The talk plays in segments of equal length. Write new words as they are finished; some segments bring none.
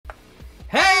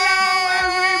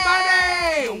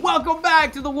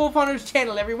back to the Wolf HunterZ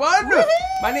channel, everyone.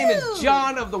 My name is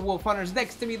Jon of the Wolf HunterZ.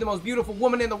 Next to me, the most beautiful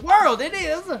woman in the world. It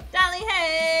is Dolly.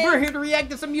 Hey. We're here to react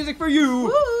to some music for you.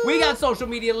 Woo. We got social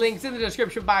media links in the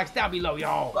description box down below,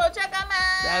 y'all. Go check them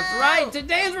out. That's right.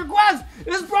 Today's request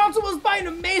is brought to us by an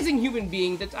amazing human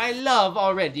being that I love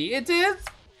already. It is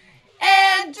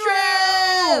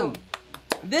Andrew.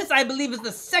 This, I believe, is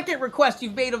the second request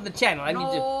you've made of the channel. I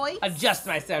need to adjust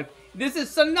myself. This is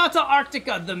Sonata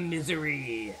Arctica, The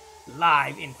Misery,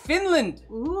 live in Finland.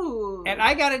 Ooh. And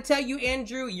I gotta tell you,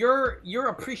 Andrew, your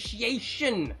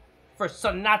appreciation for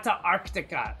Sonata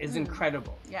Arctica is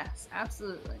incredible. Yes,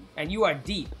 absolutely. And you are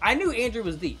deep. I knew Andrew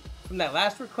was deep from that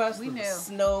last request with the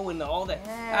snow and all that.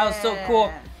 Yeah. That was so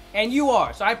cool. And you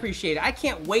are, so I appreciate it. I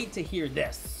can't wait to hear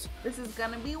this. This is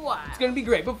gonna be wild. It's gonna be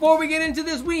great. Before we get into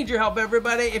this, we need your help,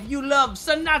 everybody. If you love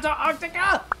Sonata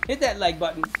Arctica, hit that like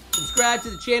button, subscribe to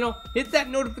the channel, hit that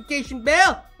notification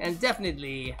bell, and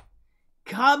definitely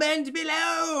comment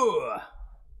below.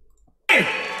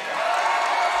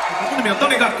 Mun nimi on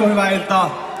Toni Kakko, hyvää iltaa.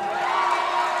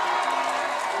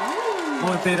 Mä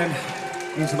olen teidän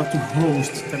niin sanottu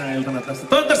host tänä iltana tästä.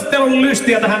 Toivottavasti teillä on ollut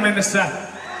lystiä tähän mennessä.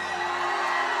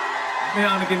 Me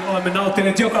ainakin olemme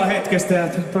nauttineet joka hetkestä ja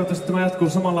toivottavasti tämä jatkuu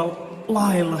samalla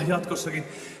lailla jatkossakin.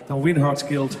 Tämä on Win Hearts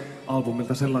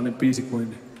Guild-albumilta sellainen biisi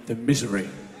kuin The Misery.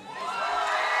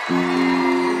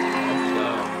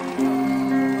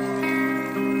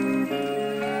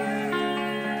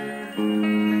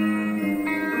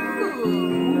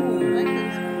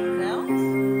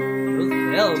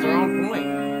 Bells are on point.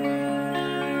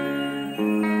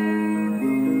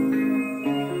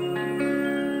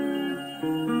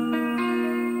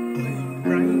 I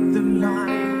write the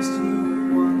lines you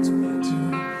want me to,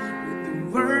 with the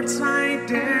words I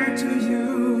dare to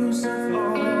use, of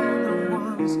all the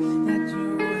ones that you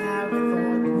have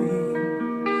taught me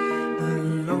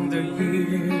along the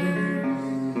years.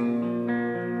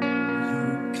 You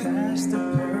cast a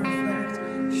perfect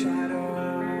shadow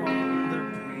on the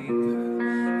paper,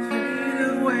 fade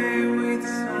away with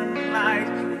sunlight,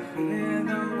 fade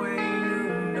the way you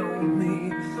know me,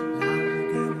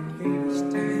 like an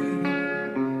instinct.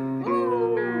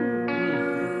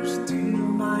 You're still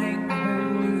my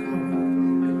only hope,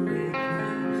 you make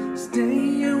me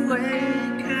stay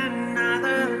awake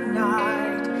another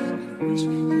night. I wish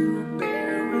you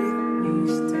bear with me,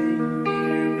 stay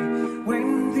near me when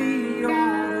the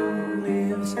autumn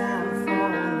leaves have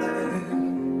fallen.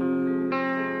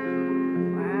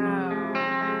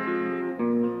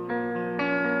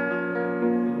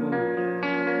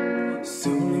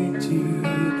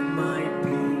 Solitude might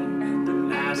be the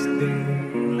last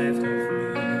thing left of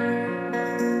me.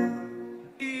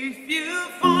 If you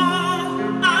fall,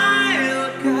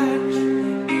 I'll catch.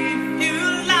 If you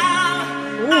love,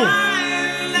 I'll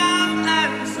love.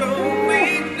 And so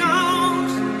it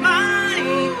goes, my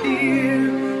dear.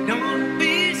 Don't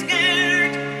be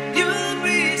scared, you'll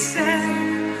be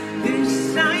safe.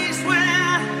 This I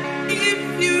swear, if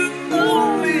you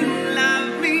only love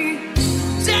me.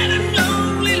 Set a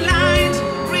lonely light,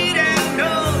 read and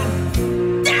know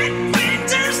that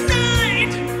winter's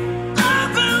night.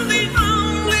 Open the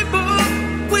only book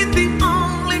with the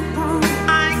only book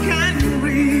I can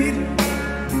read.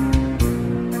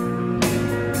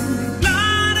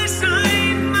 Blood I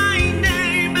sign my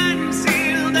name and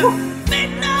seal the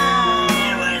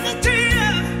midnight with a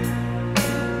tear.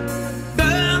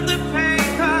 Burn the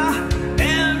paper,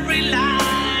 every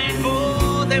line,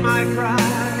 for them I cry.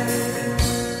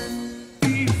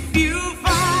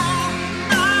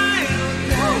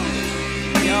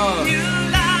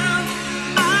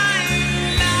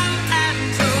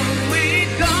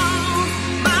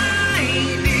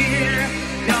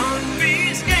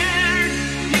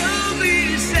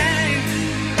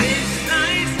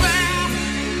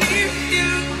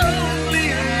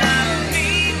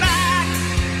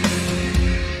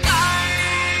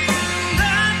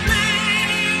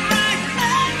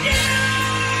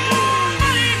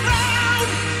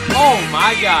 Oh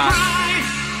my God.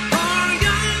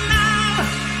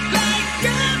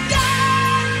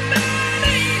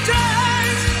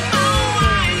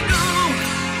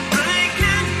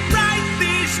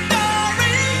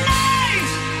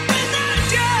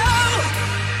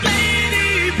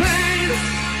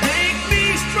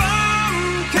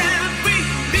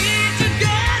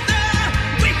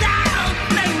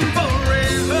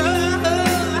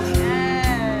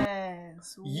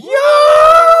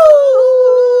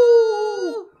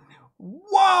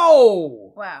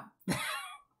 Wow.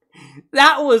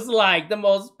 That was like the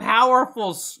most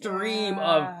powerful stream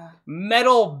of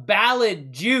metal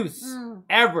ballad juice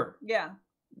ever. Yeah.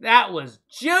 That was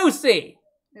juicy.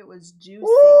 It was juicy.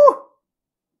 Woo!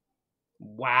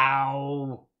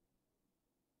 Wow.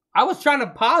 I was trying to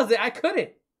pause it. I couldn't.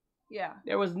 Yeah.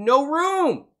 There was no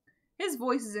room. His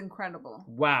voice is incredible.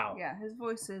 Wow. Yeah, his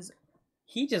voice is...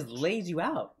 He just lays you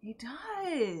out. He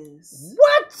does.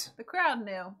 What? The crowd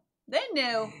knew. They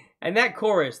knew. And that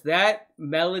chorus, that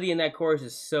melody in that chorus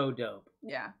is so dope.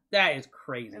 Yeah. That is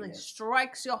crazy. Really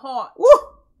strikes your heart. Woo!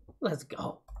 Let's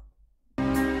go.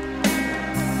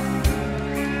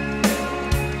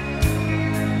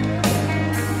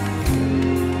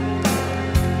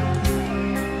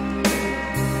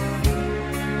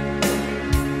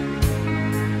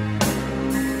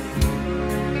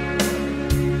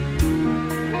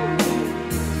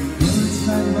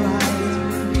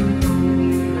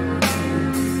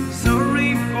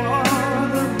 Sorry for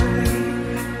the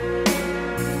rain.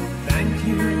 Thank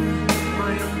you,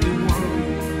 my only one.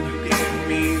 You gave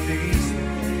me this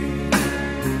day.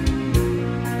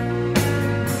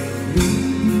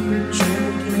 Leave you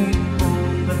gently on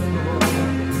the floor.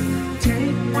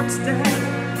 Take one step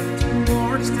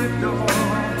towards the door.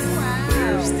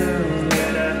 Where's the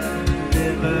letter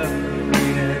never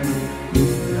written?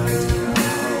 Midnight now.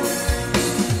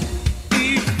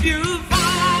 If you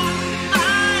fall,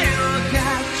 I'll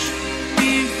catch.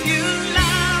 If you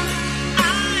love,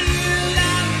 I'll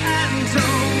love. And so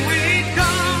it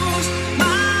goes,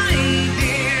 my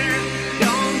dear.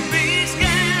 Don't be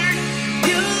scared,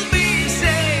 you'll be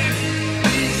safe.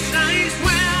 This I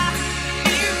swear,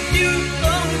 if you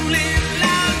only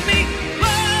love me,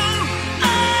 oh,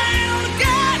 I'll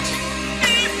catch.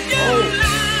 If you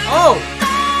love, Oh!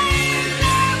 I'll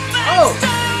love. And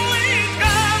so it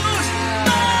goes,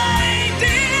 my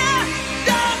dear.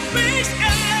 Don't be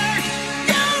scared,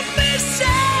 you'll be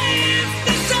safe.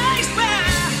 This I swear,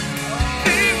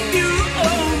 if you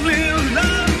only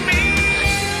love me.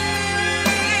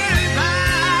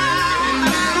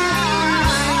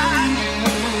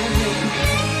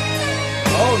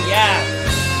 Oh, yeah.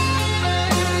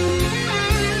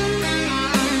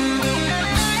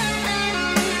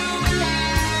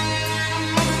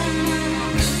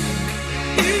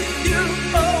 If you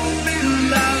only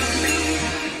love me.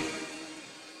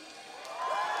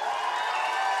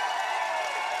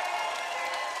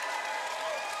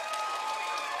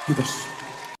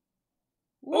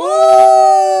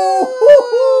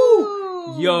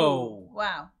 Ooh! Yo.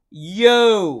 Wow.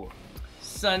 Yo.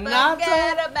 Sonata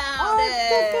Forget about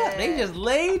Arctica. it. They just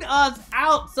laid us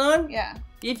out, son. Yeah.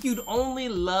 If you'd only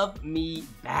love me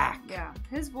back. Yeah.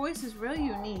 His voice is really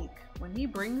unique. When he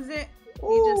brings it,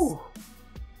 Ooh.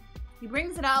 he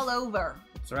brings it all over.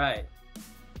 That's right.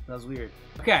 That was weird.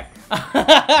 Okay.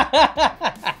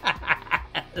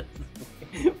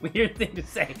 Weird thing to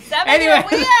say. That made Anyway.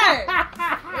 it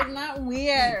weird. Isn't that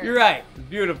weird? You're right. It's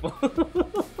beautiful.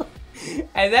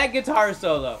 And that guitar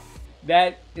solo,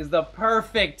 that is the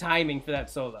perfect timing for that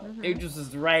solo. It just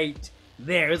was right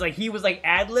there. It was like he was like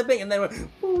ad-libbing and then went,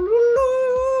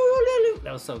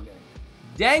 that was so good.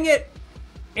 Dang it.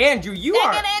 Andrew, Dang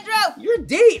it, Andrew. you're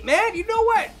deep, man. You know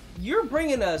what? You're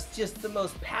bringing us just the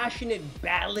most passionate,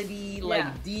 ballady, like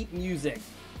Yeah. deep music.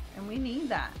 And we need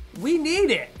that. We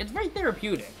need it. It's very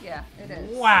therapeutic. Yeah, it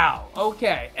is. Wow.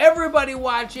 Okay. Everybody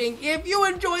watching, if you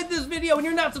enjoyed this video and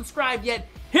you're not subscribed yet,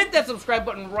 hit that subscribe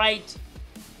button right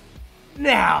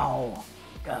now.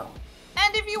 Go.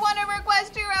 And if you want to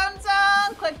request your own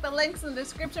song, click the links in the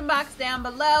description box down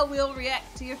below. We'll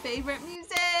react to your favorite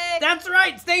music. That's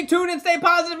right. Stay tuned and stay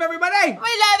positive, everybody. We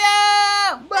love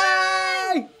you.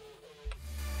 Bye.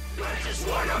 I just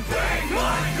wanna bang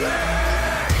my head.